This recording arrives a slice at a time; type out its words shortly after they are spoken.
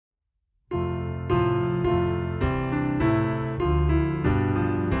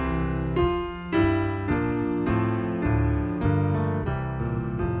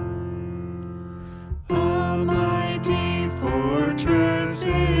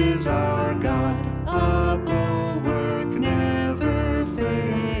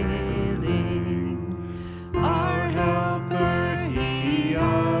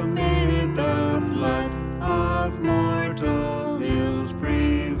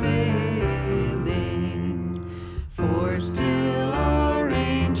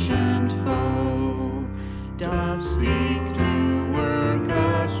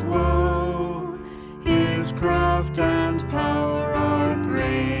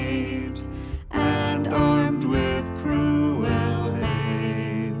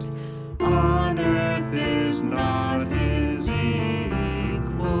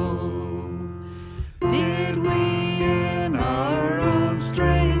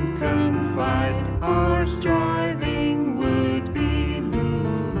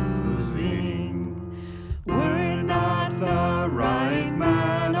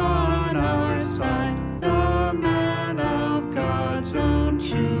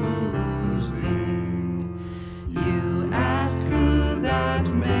choosing. You ask who that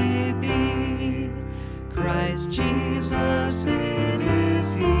may be. Christ Jesus, it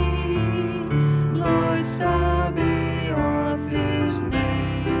is He, Lord Sabaoth His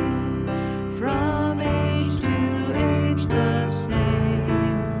name, from age to age the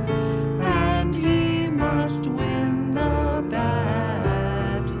same, and He must win the battle.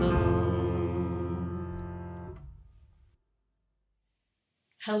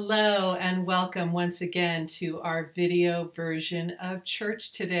 Hello and welcome once again to our video version of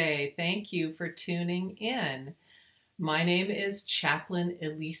church today. Thank you for tuning in. My name is Chaplain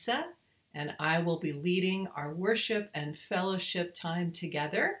Elisa, and I will be leading our worship and fellowship time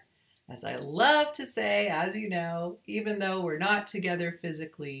together. As I love to say, as you know, even though we're not together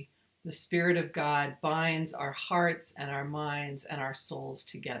physically, the Spirit of God binds our hearts and our minds and our souls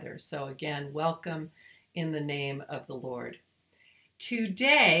together. So again, welcome in the name of the Lord.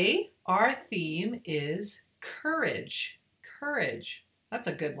 Today, our theme is courage. Courage. That's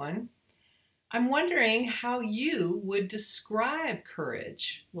a good one. I'm wondering how you would describe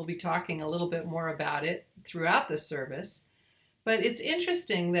courage. We'll be talking a little bit more about it throughout the service, but it's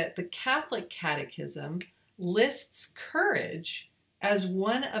interesting that the Catholic Catechism lists courage as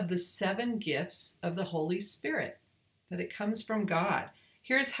one of the 7 gifts of the Holy Spirit, that it comes from God.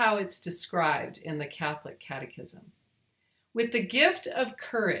 Here's how it's described in the Catholic Catechism. With the gift of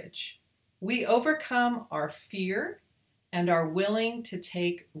courage, we overcome our fear and are willing to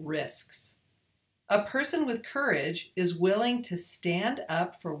take risks. A person with courage is willing to stand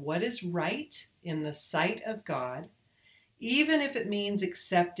up for what is right in the sight of God, even if it means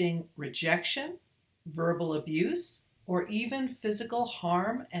accepting rejection, verbal abuse, or even physical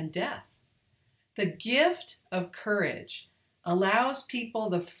harm and death. The gift of courage allows people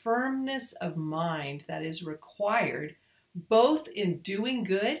the firmness of mind that is required both in doing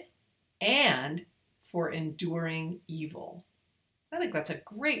good and for enduring evil. I think that's a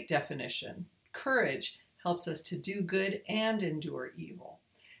great definition. Courage helps us to do good and endure evil.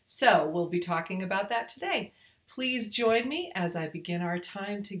 So we'll be talking about that today. Please join me as I begin our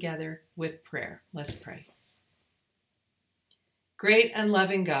time together with prayer. Let's pray. Great and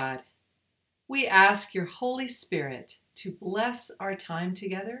loving God, we ask your Holy Spirit to bless our time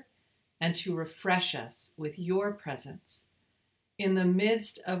together and to refresh us with your presence. In the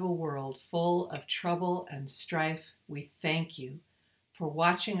midst of a world full of trouble and strife, we thank you for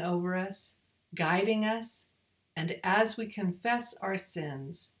watching over us, guiding us, and as we confess our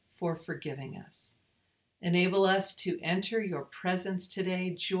sins, for forgiving us. Enable us to enter your presence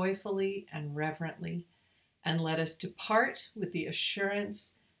today joyfully and reverently, and let us depart with the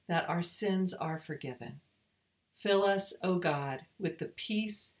assurance that our sins are forgiven. Fill us, O God, with the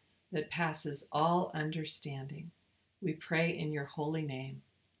peace that passes all understanding. We pray in your holy name.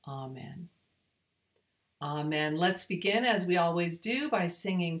 Amen. Amen. Let's begin, as we always do, by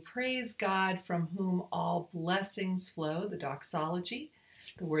singing Praise God, from whom all blessings flow, the doxology.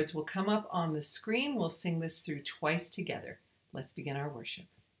 The words will come up on the screen. We'll sing this through twice together. Let's begin our worship.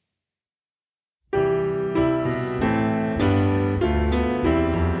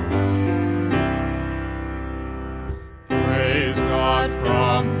 Praise God,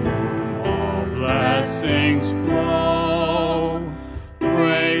 from whom all blessings flow.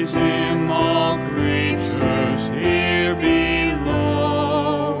 Praise Him, all creatures here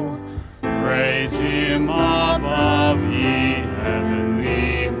below. Praise Him above, ye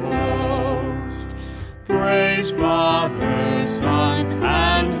heavenly host. Praise Father, Son,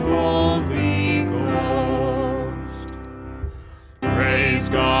 and Holy Ghost. Praise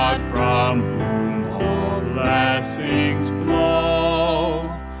God, from whom all blessings flow.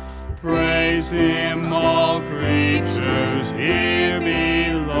 Praise Him, all creatures here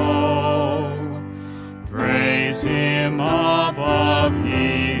below. Praise Him above,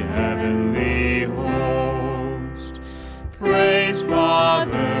 ye heavenly host. Praise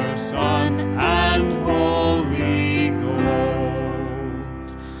Father, Son, and Holy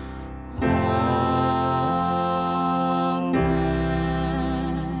Ghost. Amen.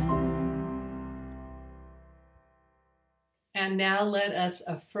 And now let us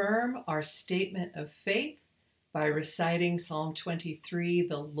affirm our statement of faith by reciting Psalm 23,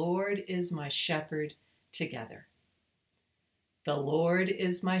 "The Lord is my shepherd," together. The Lord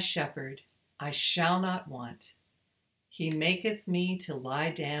is my shepherd, I shall not want. He maketh me to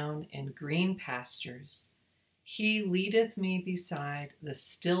lie down in green pastures. He leadeth me beside the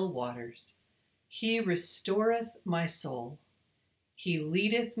still waters. He restoreth my soul. He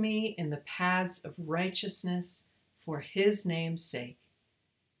leadeth me in the paths of righteousness for his name's sake.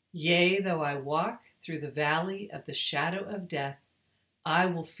 Yea, though I walk through the valley of the shadow of death, I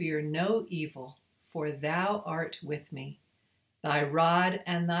will fear no evil, for thou art with me. Thy rod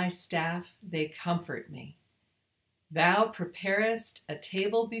and thy staff, they comfort me. Thou preparest a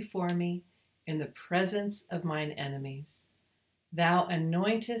table before me in the presence of mine enemies. Thou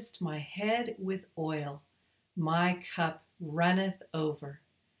anointest my head with oil, my cup runneth over.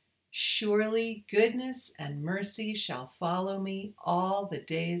 Surely goodness and mercy shall follow me all the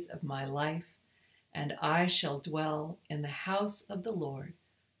days of my life, and I shall dwell in the house of the Lord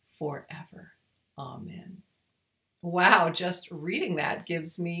forever. Amen. Wow, just reading that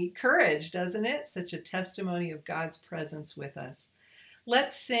gives me courage, doesn't it? Such a testimony of God's presence with us.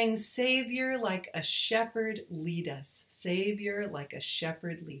 Let's sing Savior like a shepherd lead us. Savior like a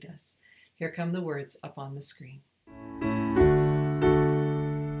shepherd lead us. Here come the words up on the screen.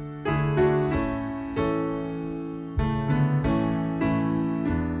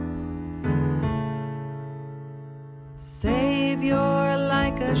 Savior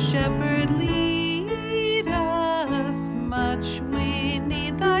like a shepherd lead us, much we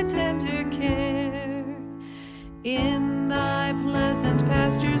need thy tender care. In thy pleasant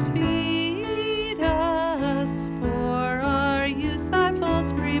pastures feed us, for our use thy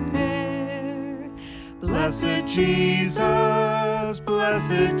folds prepare. Blessed Jesus,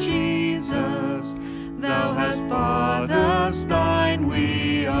 thou hast bought us, thine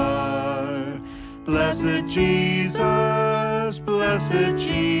we are. Blessed Jesus,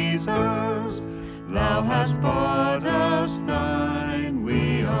 thou hast bought us, thine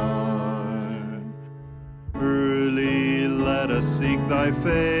we are. Early let us seek thy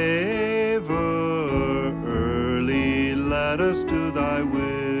favor, early let us do thy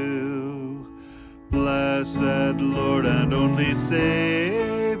will. Blessed Lord and only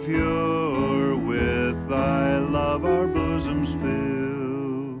Savior, with thy love our bosoms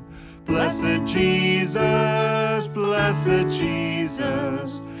fill. Blessed Jesus,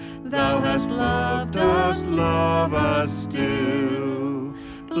 thou hast loved us, love us still.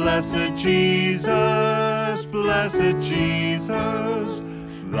 Blessed Jesus,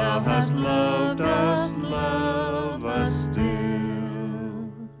 thou hast loved us, love us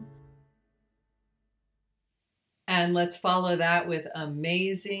still. And let's follow that with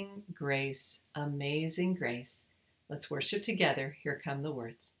Amazing Grace, Amazing Grace. Let's worship together. Here come the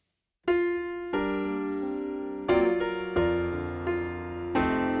words.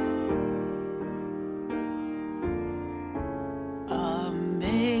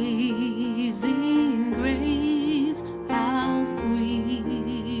 Amazing grace, how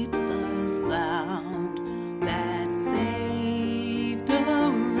sweet the sound that saved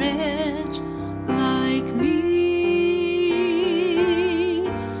a wretch like me.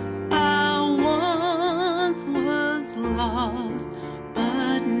 I once was lost,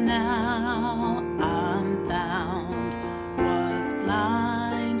 but now I'm found. Was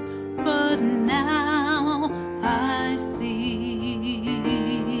blind, but now I see.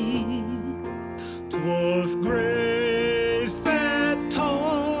 'Twas grace that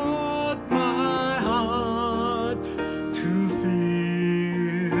taught my heart to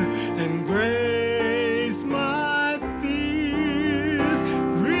fear, and grace my fears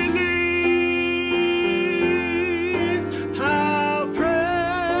relieved. How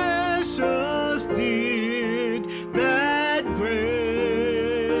precious did that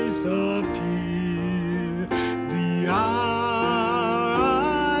grace appear the hour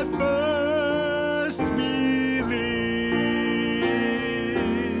I first believed.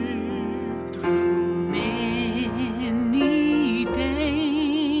 Through many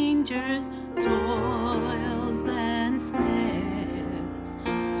dangers, toils, and snares,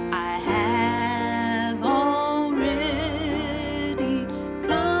 I have already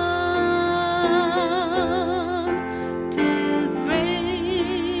come. 'Tis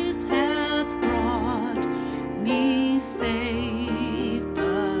grace hath brought me safe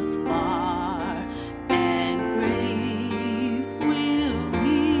thus far, and grace will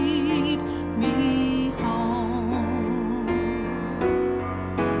lead me home.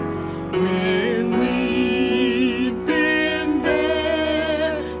 When we've been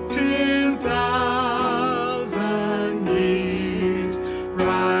there 10,000 years,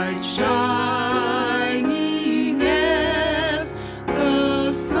 bright shining as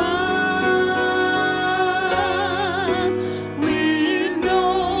the sun, with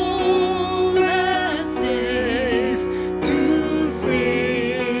no less days to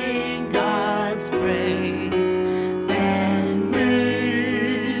sing God's praise, than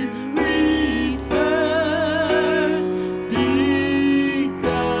when we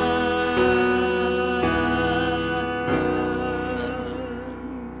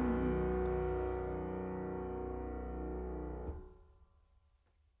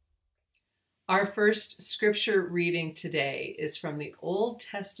Our first scripture reading today is from the Old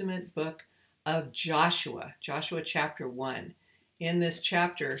Testament book of Joshua, Joshua chapter 1. In this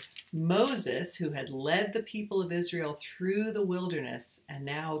chapter, Moses, who had led the people of Israel through the wilderness, and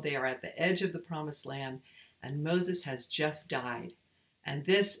now they are at the edge of the promised land, and Moses has just died. And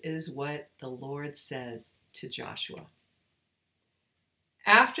this is what the Lord says to Joshua.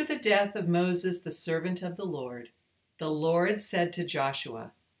 After the death of Moses, the servant of the Lord said to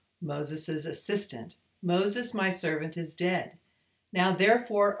Joshua, Moses' assistant, Moses, my servant, is dead. Now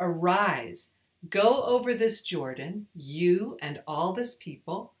therefore arise, go over this Jordan, you and all this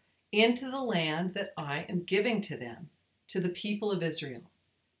people, into the land that I am giving to them, to the people of Israel.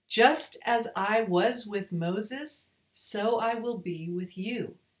 Just as I was with Moses, so I will be with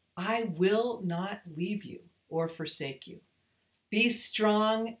you. I will not leave you or forsake you. Be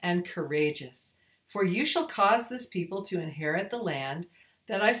strong and courageous, for you shall cause this people to inherit the land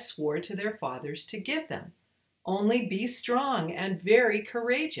that I swore to their fathers to give them. Only be strong and very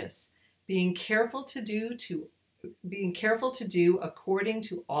courageous, being careful to do according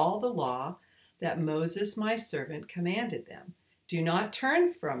to all the law that Moses my servant commanded them. Do not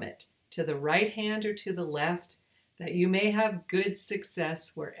turn from it to the right hand or to the left, that you may have good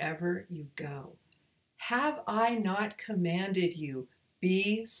success wherever you go. Have I not commanded you?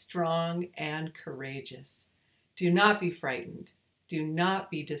 Be strong and courageous. Do not be frightened. Do not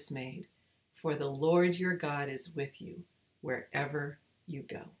be dismayed, for the Lord your God is with you wherever you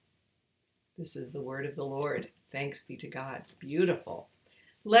go. This is the word of the Lord. Thanks be to God. Beautiful.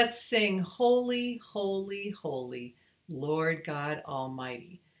 Let's sing, Holy, Holy, Holy, Lord God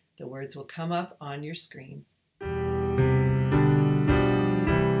Almighty. The words will come up on your screen.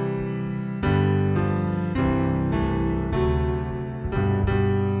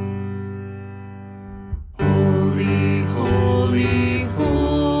 Holy, holy,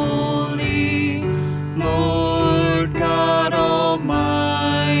 holy, Lord God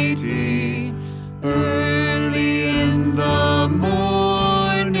Almighty. Early in the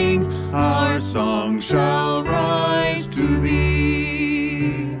morning our song shall rise to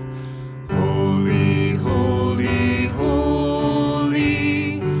thee. Holy, holy,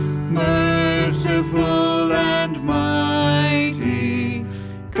 holy, merciful and mighty,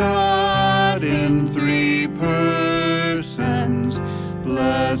 God in three persons,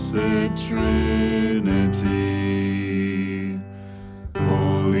 blessed Trinity.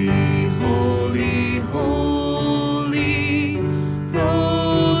 Holy, holy, holy,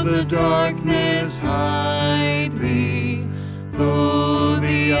 though the darkness hide thee, though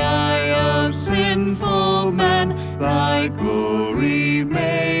the eye of sinful man thy glory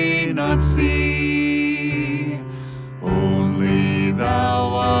may not see, only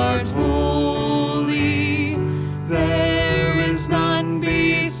thou art holy, there is none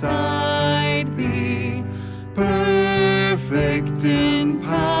beside thee, perfect in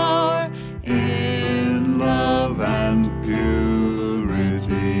power, in love and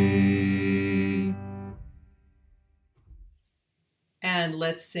purity. And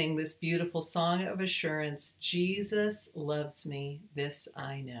let's sing this beautiful song of assurance. Jesus loves me, this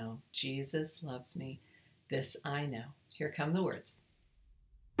I know. Jesus loves me, this I know. Here come the words.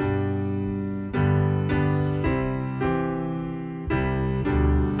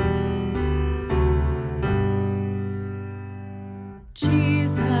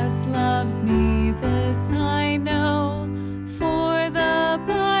 Jesus loves me, this I know, for the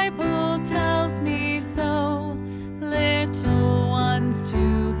Bible tells me so. Little ones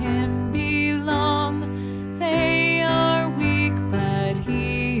to him belong, they are weak, but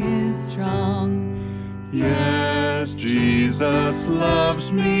he is strong. Yes, Jesus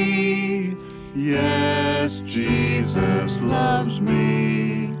loves me. Yes, Jesus loves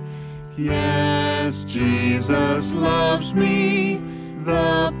me. Yes, Jesus loves me.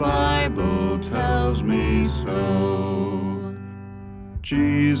 The Bible tells me so.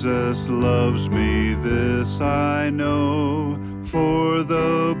 Jesus loves me, this I know, for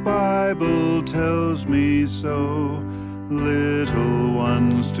the Bible tells me so. Little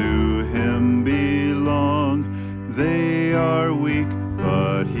ones to him belong, they are weak,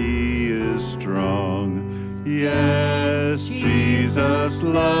 but he is strong. Yes, Jesus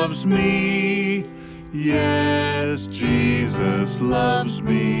loves me. Yes, Jesus loves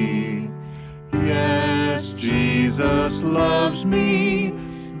me. Yes, Jesus loves me.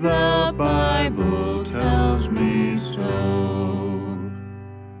 The Bible tells me so.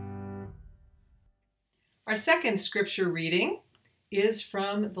 Our second scripture reading is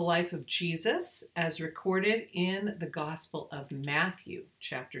from the life of Jesus as recorded in the Gospel of Matthew,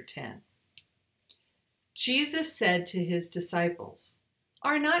 chapter 10. Jesus said to his disciples,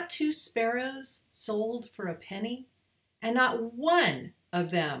 Are not 2 sparrows sold for a penny? And not one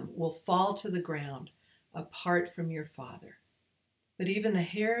of them will fall to the ground apart from your Father. But even the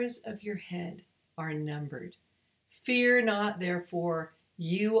hairs of your head are numbered. Fear not, therefore,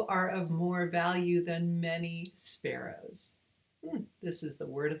 you are of more value than many sparrows. This is the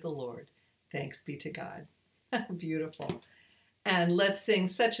word of the Lord. Thanks be to God. Beautiful. And let's sing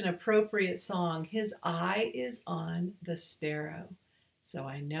such an appropriate song. His eye is on the sparrow, so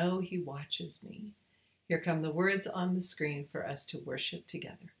I know he watches me. Here come the words on the screen for us to worship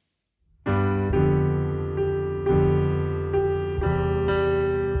together.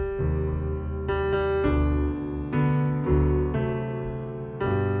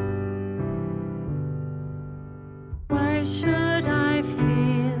 Why should I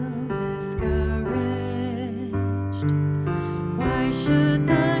feel discouraged? Why should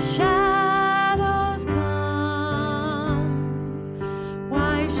the shadows come?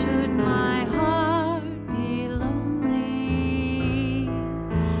 Why should my heart be lonely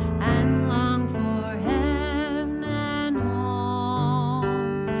and long for heaven and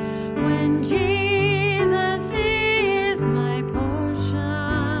home? When Jesus is my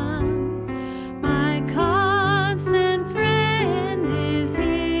portion, my constant friend is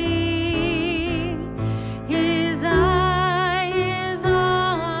He. His eye is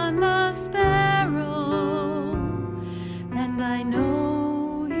on the sparrow, and I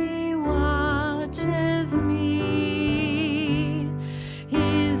know He watches me.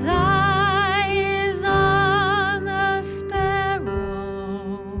 His eye is on the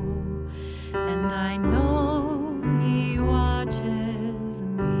sparrow, and I know He watches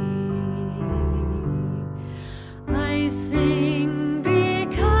me. I sing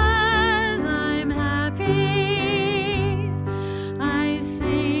because I'm happy. I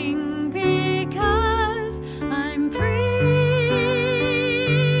sing because I'm free.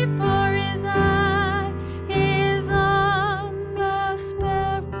 For His eye is on the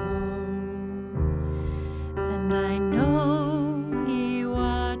sparrow, and I know He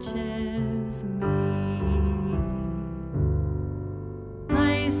watches me.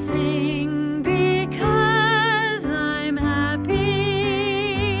 I sing because I'm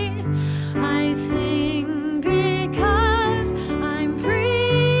happy. I sing because I'm free.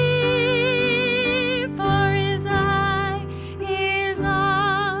 For His eye is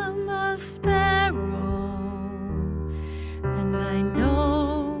on the sparrow, and I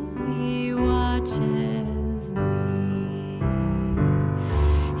know He watches me.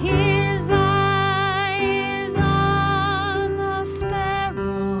 His eye is on the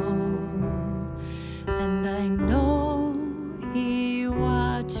sparrow, and I know He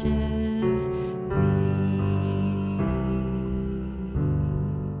watches me.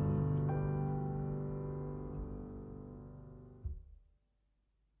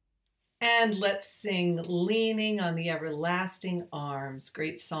 And let's sing Leaning on the Everlasting Arms.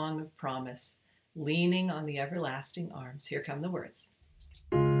 Great song of promise. Leaning on the Everlasting Arms. Here come the words.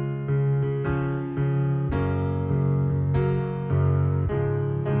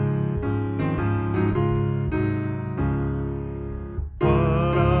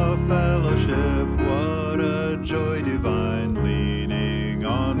 What a fellowship, what a joy divine, leaning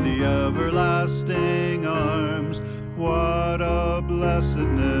on the everlasting arms. What a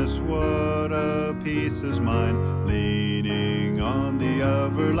blessedness, what a peace is mine, leaning on the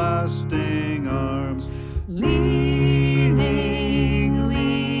everlasting arms. Leaning,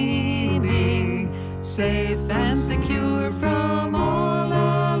 leaning, safe and secure from all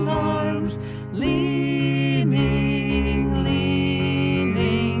alarms. Leaning,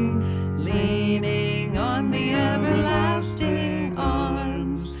 leaning, leaning on the everlasting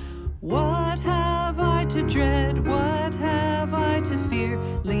arms. What have I to dread? What have I to fear?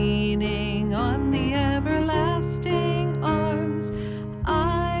 Leaning on the everlasting arms.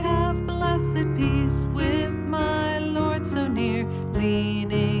 I have blessed peace with my Lord so near.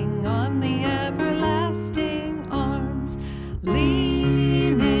 Leaning on the everlasting arms.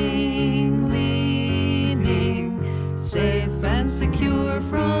 Leaning, leaning, safe and secure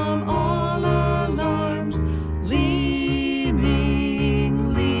from all alarms.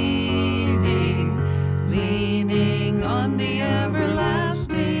 Leaning, leaning, leaning on the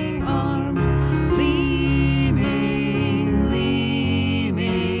everlasting arms. Leaning,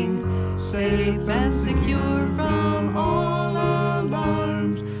 leaning, safe and secure from all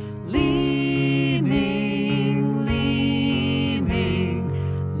alarms. Leaning, leaning,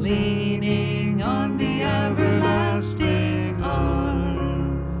 leaning on the everlasting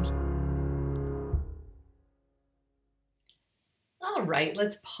arms. All right. right,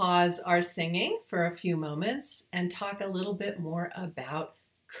 let's pause our singing for a few moments and talk a little bit more about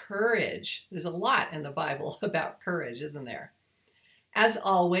courage. There's a lot in the Bible about courage, isn't there? As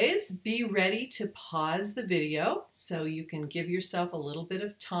always, be ready to pause the video so you can give yourself a little bit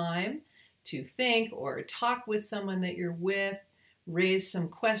of time to think or talk with someone that you're with, raise some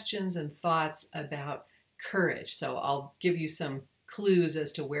questions and thoughts about courage. So I'll give you some clues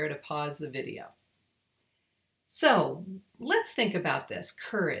as to where to pause the video. So let's think about this,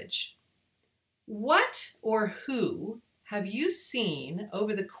 courage. What or who have you seen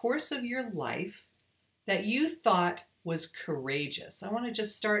over the course of your life that you thought was courageous? I want to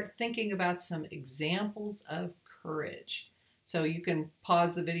just start thinking about some examples of courage. So you can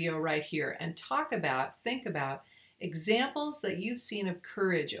pause the video right here and think about examples that you've seen of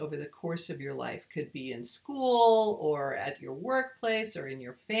courage over the course of your life. Could be in school or at your workplace or in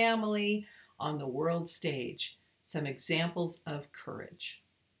your family, on the world stage. Some examples of courage.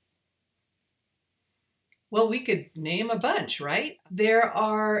 Well, we could name a bunch, right? There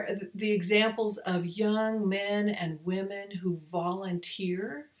are the examples of young men and women who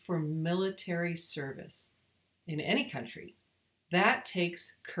volunteer for military service in any country. That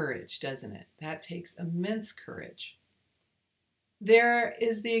takes courage, doesn't it? That takes immense courage. There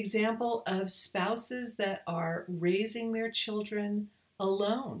is the example of spouses that are raising their children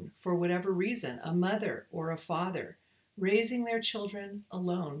alone for whatever reason, a mother or a father raising their children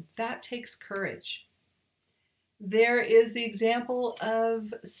alone. That takes courage. There is the example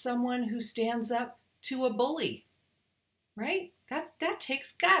of someone who stands up to a bully, right? That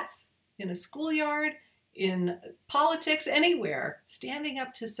takes guts. In a schoolyard, in politics, anywhere, standing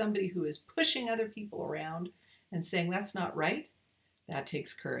up to somebody who is pushing other people around and saying that's not right, that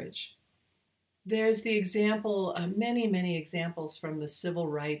takes courage. There's the example, many, many examples from the civil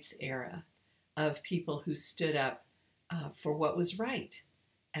rights era of people who stood up for what was right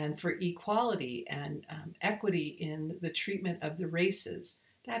and for equality and equity in the treatment of the races.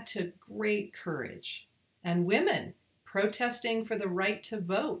 That took great courage. And women protesting for the right to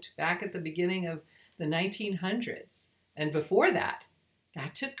vote back at the beginning of the 1900s. And before that,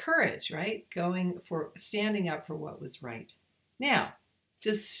 that took courage, right? Standing up for what was right. Now,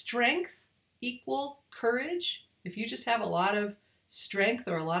 does strength equal courage? If you just have a lot of strength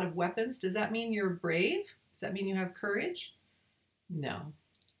or a lot of weapons, does that mean you're brave? Does that mean you have courage? No,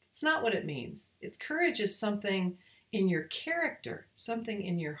 it's not what it means. Courage is something in your character, something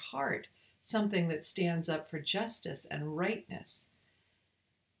in your heart, something that stands up for justice and rightness.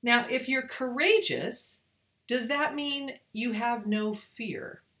 Now, if you're courageous, does that mean you have no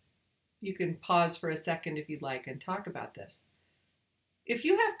fear? You can pause for a second if you'd like and talk about this. If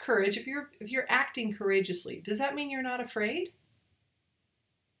you have courage, if you're acting courageously, does that mean you're not afraid?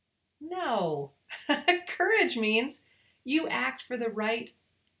 No. Courage means you act for the right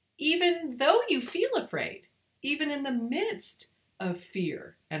even though you feel afraid, even in the midst of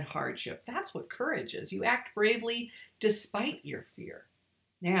fear and hardship. That's what courage is. You act bravely despite your fear.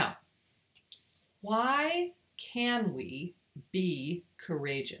 Now, why can we be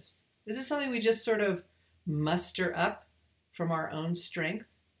courageous? Is this something we just sort of muster up from our own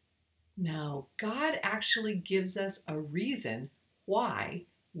strength? No, God actually gives us a reason why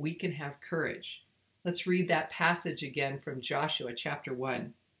we can have courage. Let's read that passage again from Joshua chapter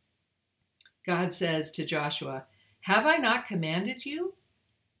 1. God says to Joshua, "Have I not commanded you?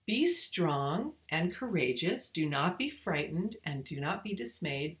 Be strong and courageous. Do not be frightened and do not be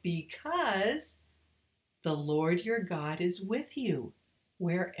dismayed, because the Lord your God is with you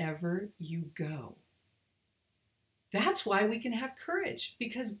wherever you go." That's why we can have courage,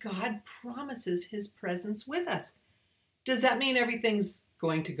 because God promises his presence with us. Does that mean everything's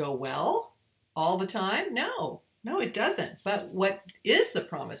going to go well all the time? No, it doesn't. But what is the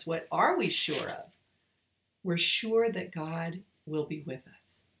promise? What are we sure of? We're sure that God will be with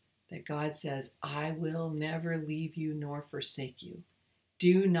us. That God says, "I will never leave you nor forsake you."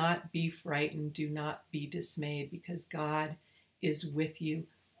 Do not be frightened. Do not be dismayed, because God is with you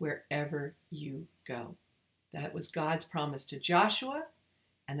wherever you go. That was God's promise to Joshua,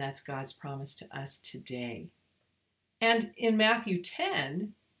 and that's God's promise to us today. And in Matthew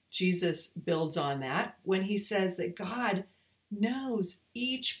 10, Jesus builds on that when he says that God knows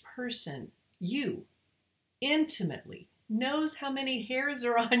each person, you, intimately, knows how many hairs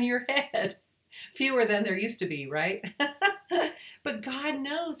are on your head. Fewer than there used to be, right? But God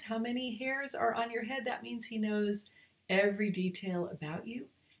knows how many hairs are on your head. That means he knows every detail about you,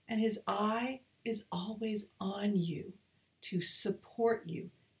 and his eye is always on you to support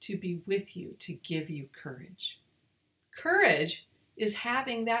you, to be with you, to give you courage. Courage is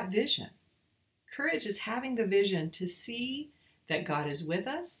having that vision. Courage is having the vision to see that God is with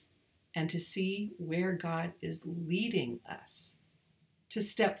us and to see where God is leading us, to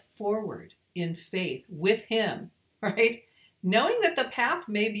step forward in faith with Him, right? Knowing that the path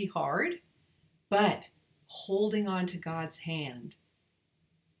may be hard, but holding on to God's hand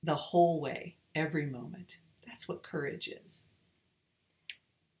the whole way, every moment. That's what courage is.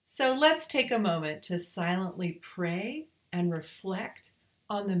 So let's take a moment to silently pray and reflect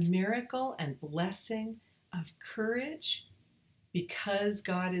on the miracle and blessing of courage, because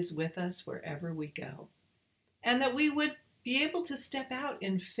God is with us wherever we go, and that we would be able to step out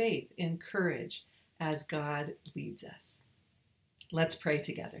in faith, in courage, as God leads us. Let's pray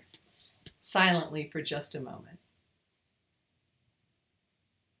together, silently for just a moment.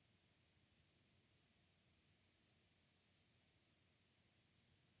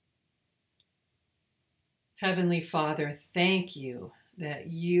 Heavenly Father, thank you that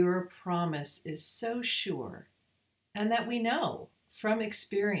your promise is so sure, and that we know from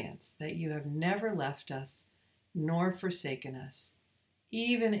experience that you have never left us nor forsaken us,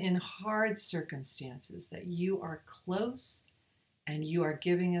 even in hard circumstances, that you are close and you are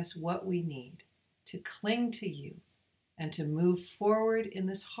giving us what we need to cling to you and to move forward in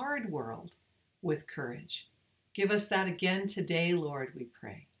this hard world with courage. Give us that again today, Lord, we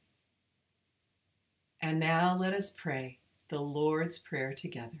pray. And now let us pray the Lord's Prayer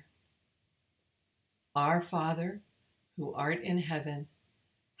together. Our Father, who art in heaven,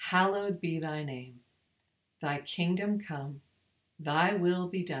 hallowed be thy name. Thy kingdom come, thy will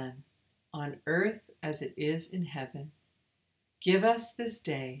be done, on earth as it is in heaven. Give us this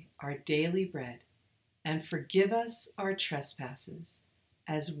day our daily bread, and forgive us our trespasses,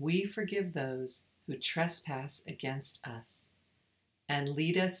 as we forgive those who trespass against us. And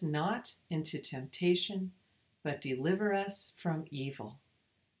lead us not into temptation, but deliver us from evil.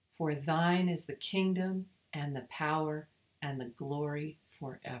 For thine is the kingdom and the power and the glory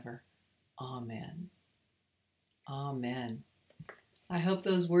forever. Amen. Amen. I hope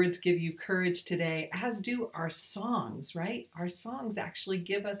those words give you courage today, as do our songs, right? Our songs actually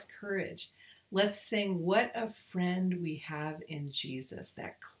give us courage. Let's sing What a Friend We Have in Jesus,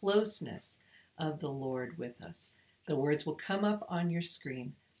 that closeness of the Lord with us. The words will come up on your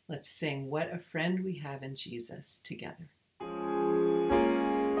screen. Let's sing What a Friend We Have in Jesus together.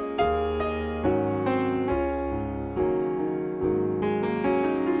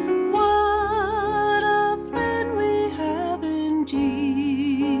 What a friend we have in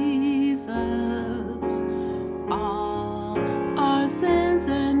Jesus. All our sins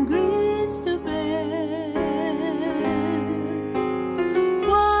and griefs to bear.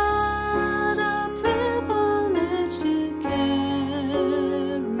 What a privilege to carry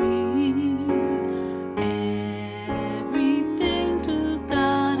everything to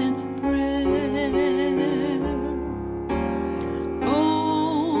God in prayer.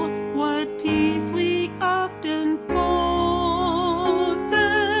 Oh, what peace we often forfeit.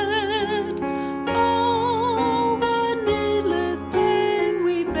 Oh, what needless pain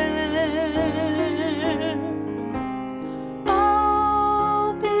we bear.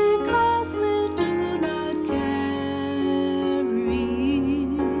 All because we do not carry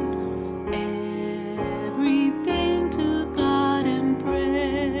everything to God in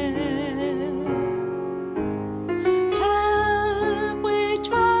prayer. Have we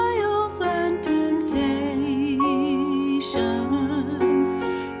trials and temptations?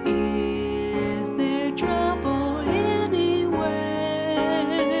 Is there trouble anywhere?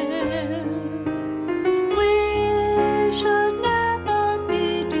 We should never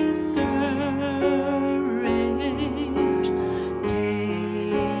be discouraged.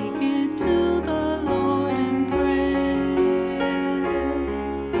 Take it to the Lord in prayer.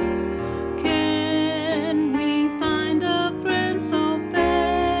 Can we find a friend so faithful,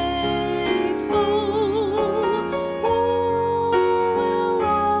 who will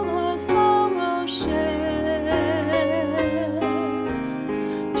all our sorrow share?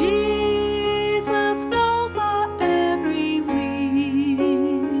 Jesus knows our every weakness.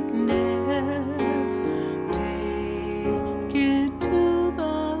 Take it to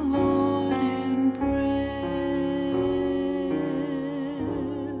the Lord in prayer.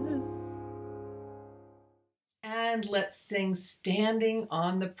 And let's sing Standing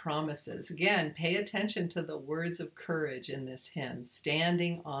on the Promises. Again, pay attention to the words of courage in this hymn,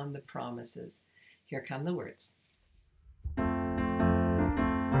 Standing on the Promises. Here come the words.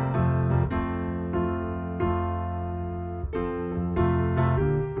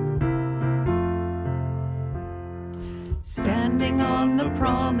 Standing on the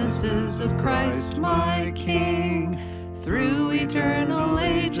promises of Christ my King, through eternal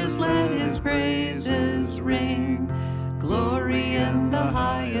ages let his praises ring. Glory in the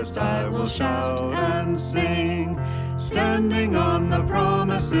highest I will shout and sing, standing on the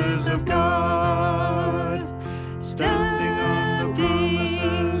promises of God. Standing,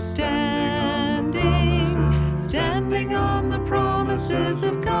 standing on the promises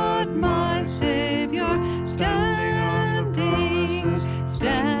of God, my Savior.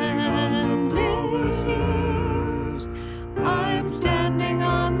 I am standing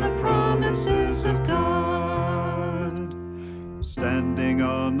on the promises of God. Standing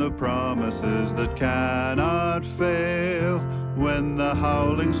on the promises that cannot fail, when the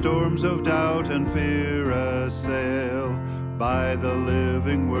howling storms of doubt and fear assail. By the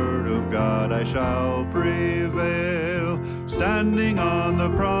living word of God I shall prevail, standing on the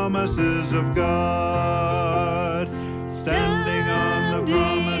promises of God. Standing on the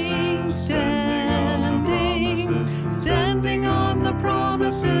promises, standing on the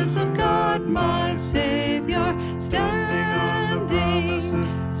promises of God, my Savior. Standing,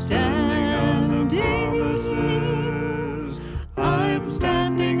 I am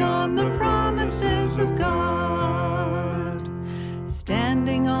standing on the promises of God.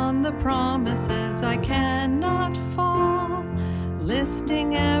 Standing on the promises I cannot fall,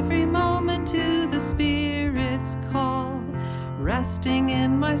 listening every moment to the Spirit's call, resting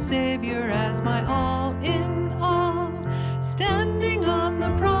in my Savior as my all in all. Standing on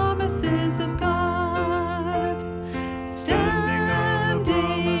the promises of God. Standing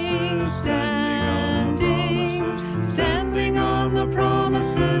on the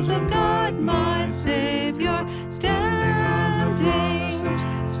promises of God, my Savior.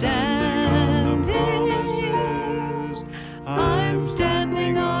 I'm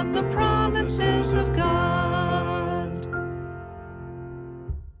standing on the promises of God.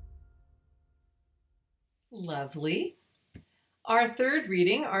 Lovely. Our third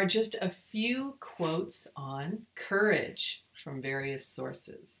reading are just a few quotes on courage from various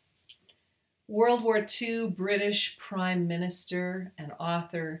sources. World War II British Prime Minister and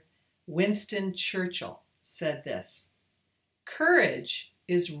author Winston Churchill said this: "Courage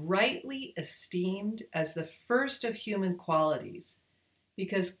is rightly esteemed as the first of human qualities,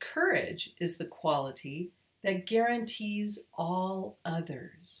 because courage is the quality that guarantees all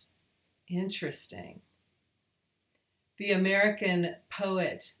others." Interesting. The American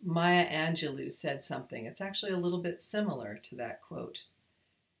poet Maya Angelou said something. It's actually a little bit similar to that quote.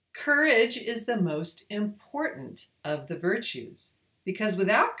 Courage is the most important of the virtues, because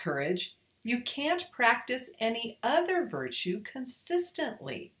without courage, you can't practice any other virtue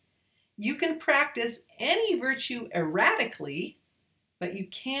consistently. You can practice any virtue erratically, but you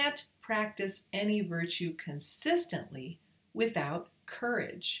can't practice any virtue consistently without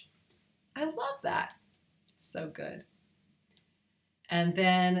courage. I love that. It's so good. And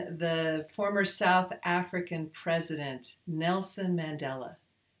then the former South African president, Nelson Mandela,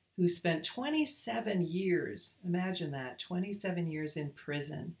 who spent 27 years, imagine that, 27 years in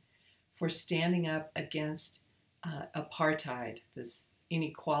prison for standing up against apartheid, this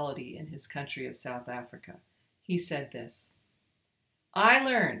inequality in his country of South Africa. He said this: "I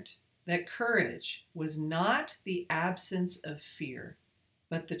learned that courage was not the absence of fear,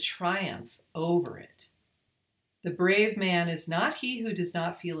 but the triumph over it. The brave man is not he who does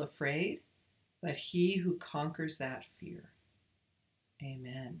not feel afraid, but he who conquers that fear."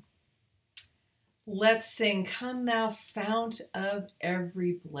 Amen. Let's sing, "Come thou fount of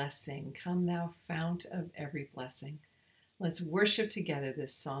every blessing, come thou fount of every blessing." Let's worship together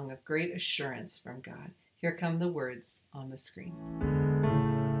this song of great assurance from God. Here come the words on the screen.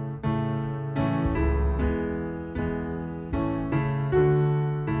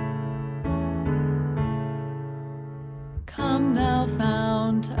 Come thou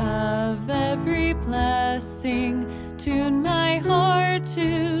fount of every blessing, tune my heart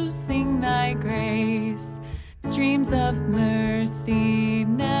to sing thy grace. Streams of mercy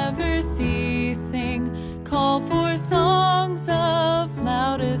never ceasing, call for songs of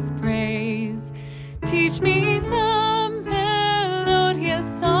loudest praise. Teach me some melodious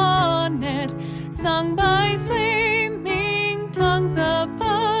sonnet, sung by flaming tongues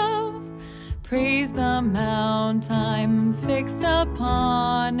above. Praise the mount I'm fixed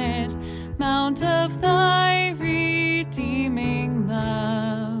upon it, mount of thy redeeming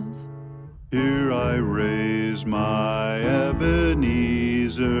love. Here I raise my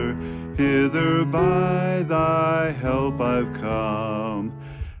Ebenezer, hither by thy help I've come,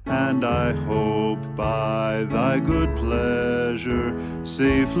 and I hope by thy good pleasure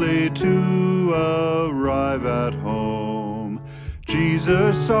safely to arrive at home.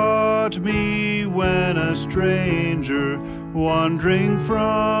 Jesus sought me when a stranger, wandering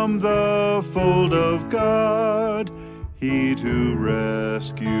from the fold of God. He to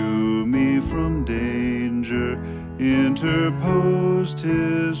rescue me from danger interposed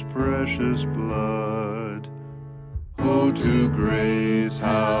his precious blood. Oh, to grace,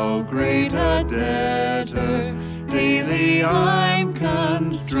 how great a debtor daily I'm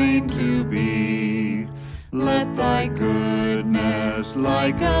constrained to be. Let thy goodness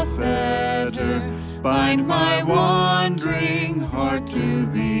like a fetter bind my wandering heart to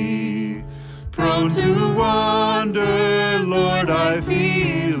thee. Prone to wander, Lord, I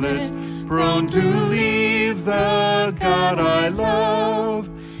feel it, prone to leave the God I love.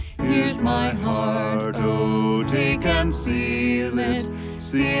 Here's my heart, oh, take and seal it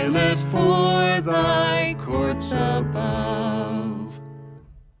for thy courts above.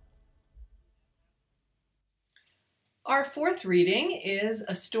 Our fourth reading is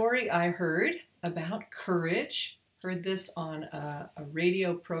a story I heard about courage. Heard this on a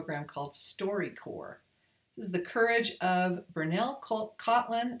radio program called StoryCorps. This is the courage of Bernell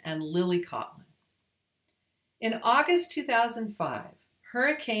Cotlin and Lily Cotlin. In August 2005,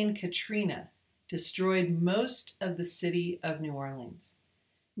 Hurricane Katrina destroyed most of the city of New Orleans.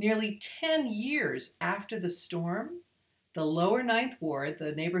 Nearly 10 years after the storm, the lower Ninth Ward,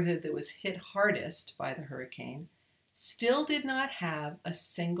 the neighborhood that was hit hardest by the hurricane, still did not have a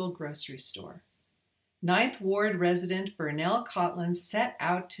single grocery store. Ninth Ward resident Bernell Cotlin set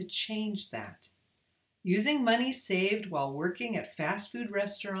out to change that. Using money saved while working at fast food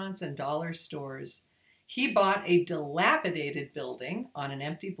restaurants and dollar stores, he bought a dilapidated building on an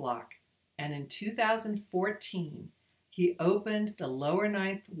empty block, and in 2014, he opened the lower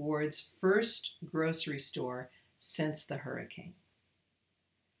Ninth Ward's first grocery store since the hurricane.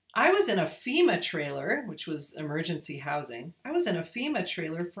 I was in a FEMA trailer, which was emergency housing. I was in a FEMA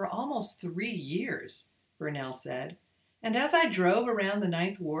trailer for almost 3 years, Bernell said. And as I drove around the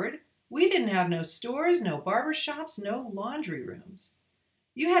Ninth Ward, we didn't have no stores, no barber shops, no laundry rooms.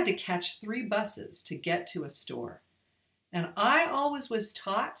 You had to catch 3 buses to get to a store. And I always was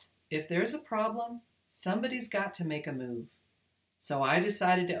taught, if there's a problem, somebody's got to make a move. So I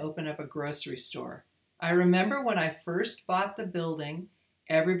decided to open up a grocery store. I remember when I first bought the building,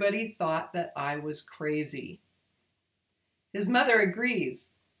 everybody thought that I was crazy. His mother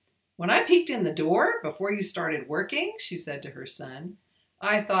agrees. When I peeked in the door before you started working, she said to her son,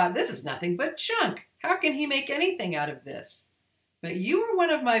 I thought, this is nothing but junk. How can he make anything out of this? But you were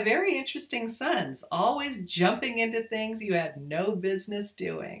one of my very interesting sons, always jumping into things you had no business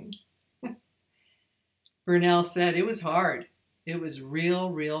doing. Bernell said it was hard. It was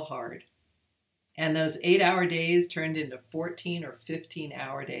real hard. And those 8-hour days turned into 14 or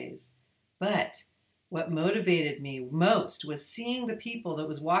 15-hour days. But what motivated me most was seeing the people that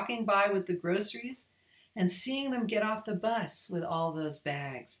was walking by with the groceries and seeing them get off the bus with all those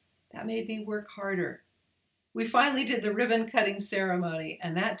bags. That made me work harder. We finally did the ribbon cutting ceremony,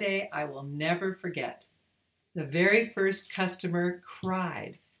 and that day I will never forget. The very first customer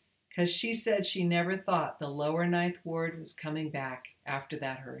cried because she said she never thought the lower Ninth Ward was coming back after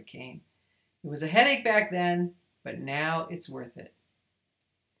that hurricane. It was a headache back then, but now it's worth it.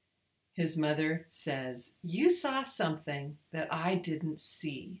 His mother says, you saw something that I didn't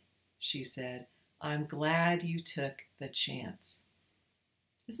see, she said. I'm glad you took the chance.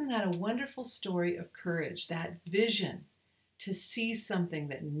 Isn't that a wonderful story of courage, that vision to see something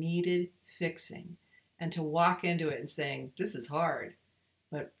that needed fixing and to walk into it and saying, this is hard,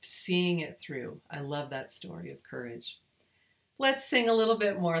 but seeing it through. I love that story of courage. Let's sing a little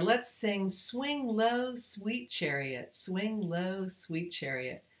bit more. Let's sing Swing Low, Sweet Chariot. Swing low, sweet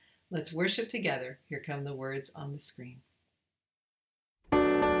chariot. Let's worship together. Here come the words on the screen.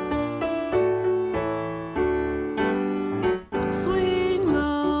 Swing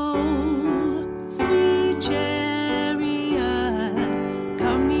low, sweet chariot,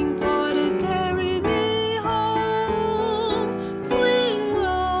 coming for to carry me home. Swing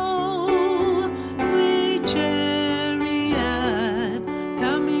low, sweet chariot,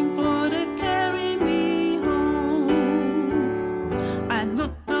 coming for to carry me home. I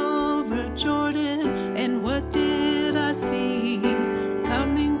looked over Jordan, and what did I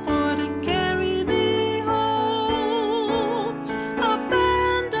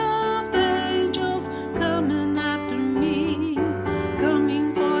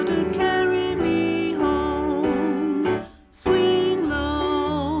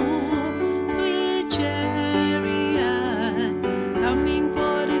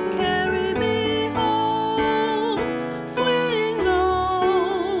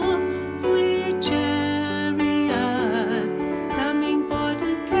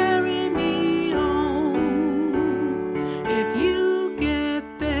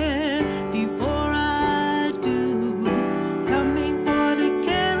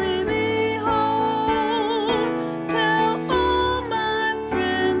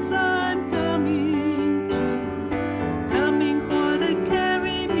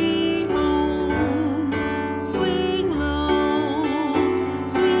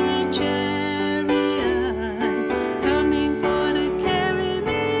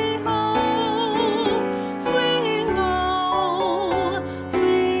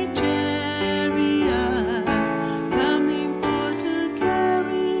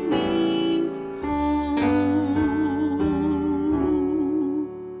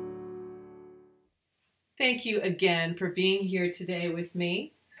Thank you again for being here today with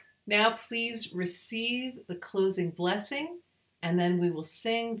me. Now please receive the closing blessing, and then we will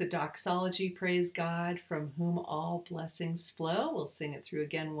sing the doxology, Praise God, from whom all blessings flow. We'll sing it through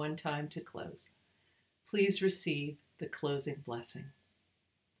again one time to close. Please receive the closing blessing.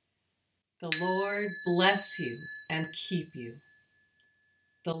 The Lord bless you and keep you.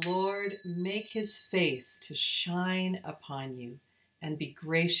 The Lord make his face to shine upon you and be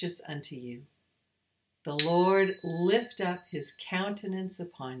gracious unto you. The Lord lift up his countenance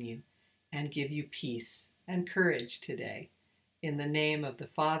upon you and give you peace and courage today. In the name of the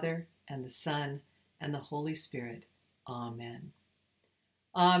Father, and the Son, and the Holy Spirit. Amen.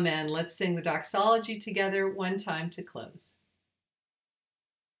 Amen. Let's sing the doxology together one time to close.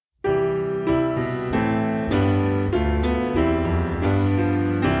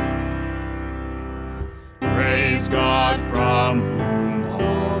 Praise God, from whom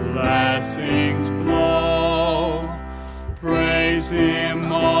all blessings flow. Praise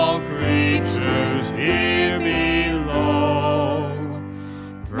him, all creatures here below.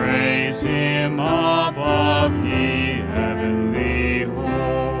 Praise him above, ye heavenly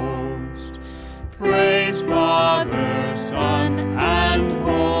host. Praise Father, Son, and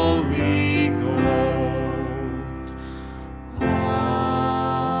Holy Ghost.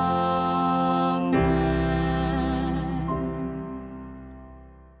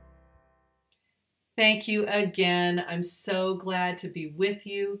 Thank you again. I'm so glad to be with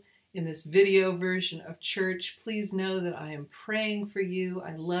you in this video version of church. Please know that I am praying for you.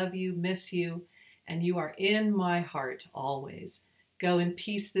 I love you, miss you, and you are in my heart always. Go in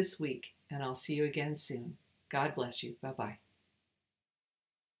peace this week, and I'll see you again soon. God bless you. Bye-bye.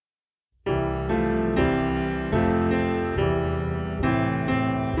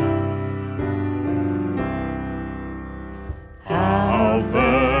 How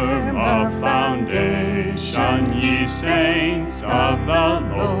firm a foundation, ye saints of the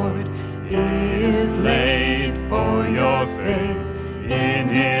Lord, is laid for your faith in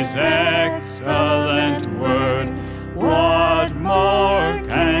his excellent word. What more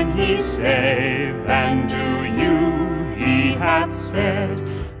can he say than to you he hath said?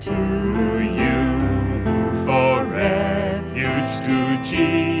 To you who for refuge to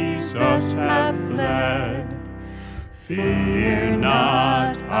Jesus have fled. Fear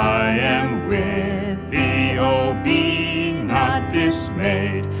not, I am with thee, O be not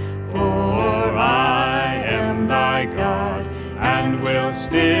dismayed, for I am thy God, and will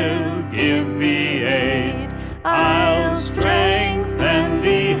still give thee aid. I'll strengthen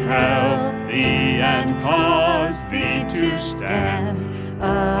thee, help thee, and cause thee to stand,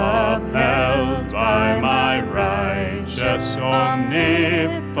 upheld by my righteous,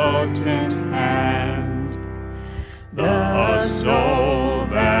 omnipotent hand. The soul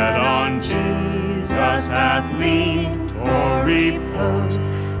that on Jesus hath leaned for repose,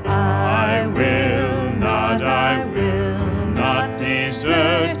 I will not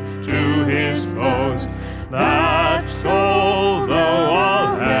desert to his foes. That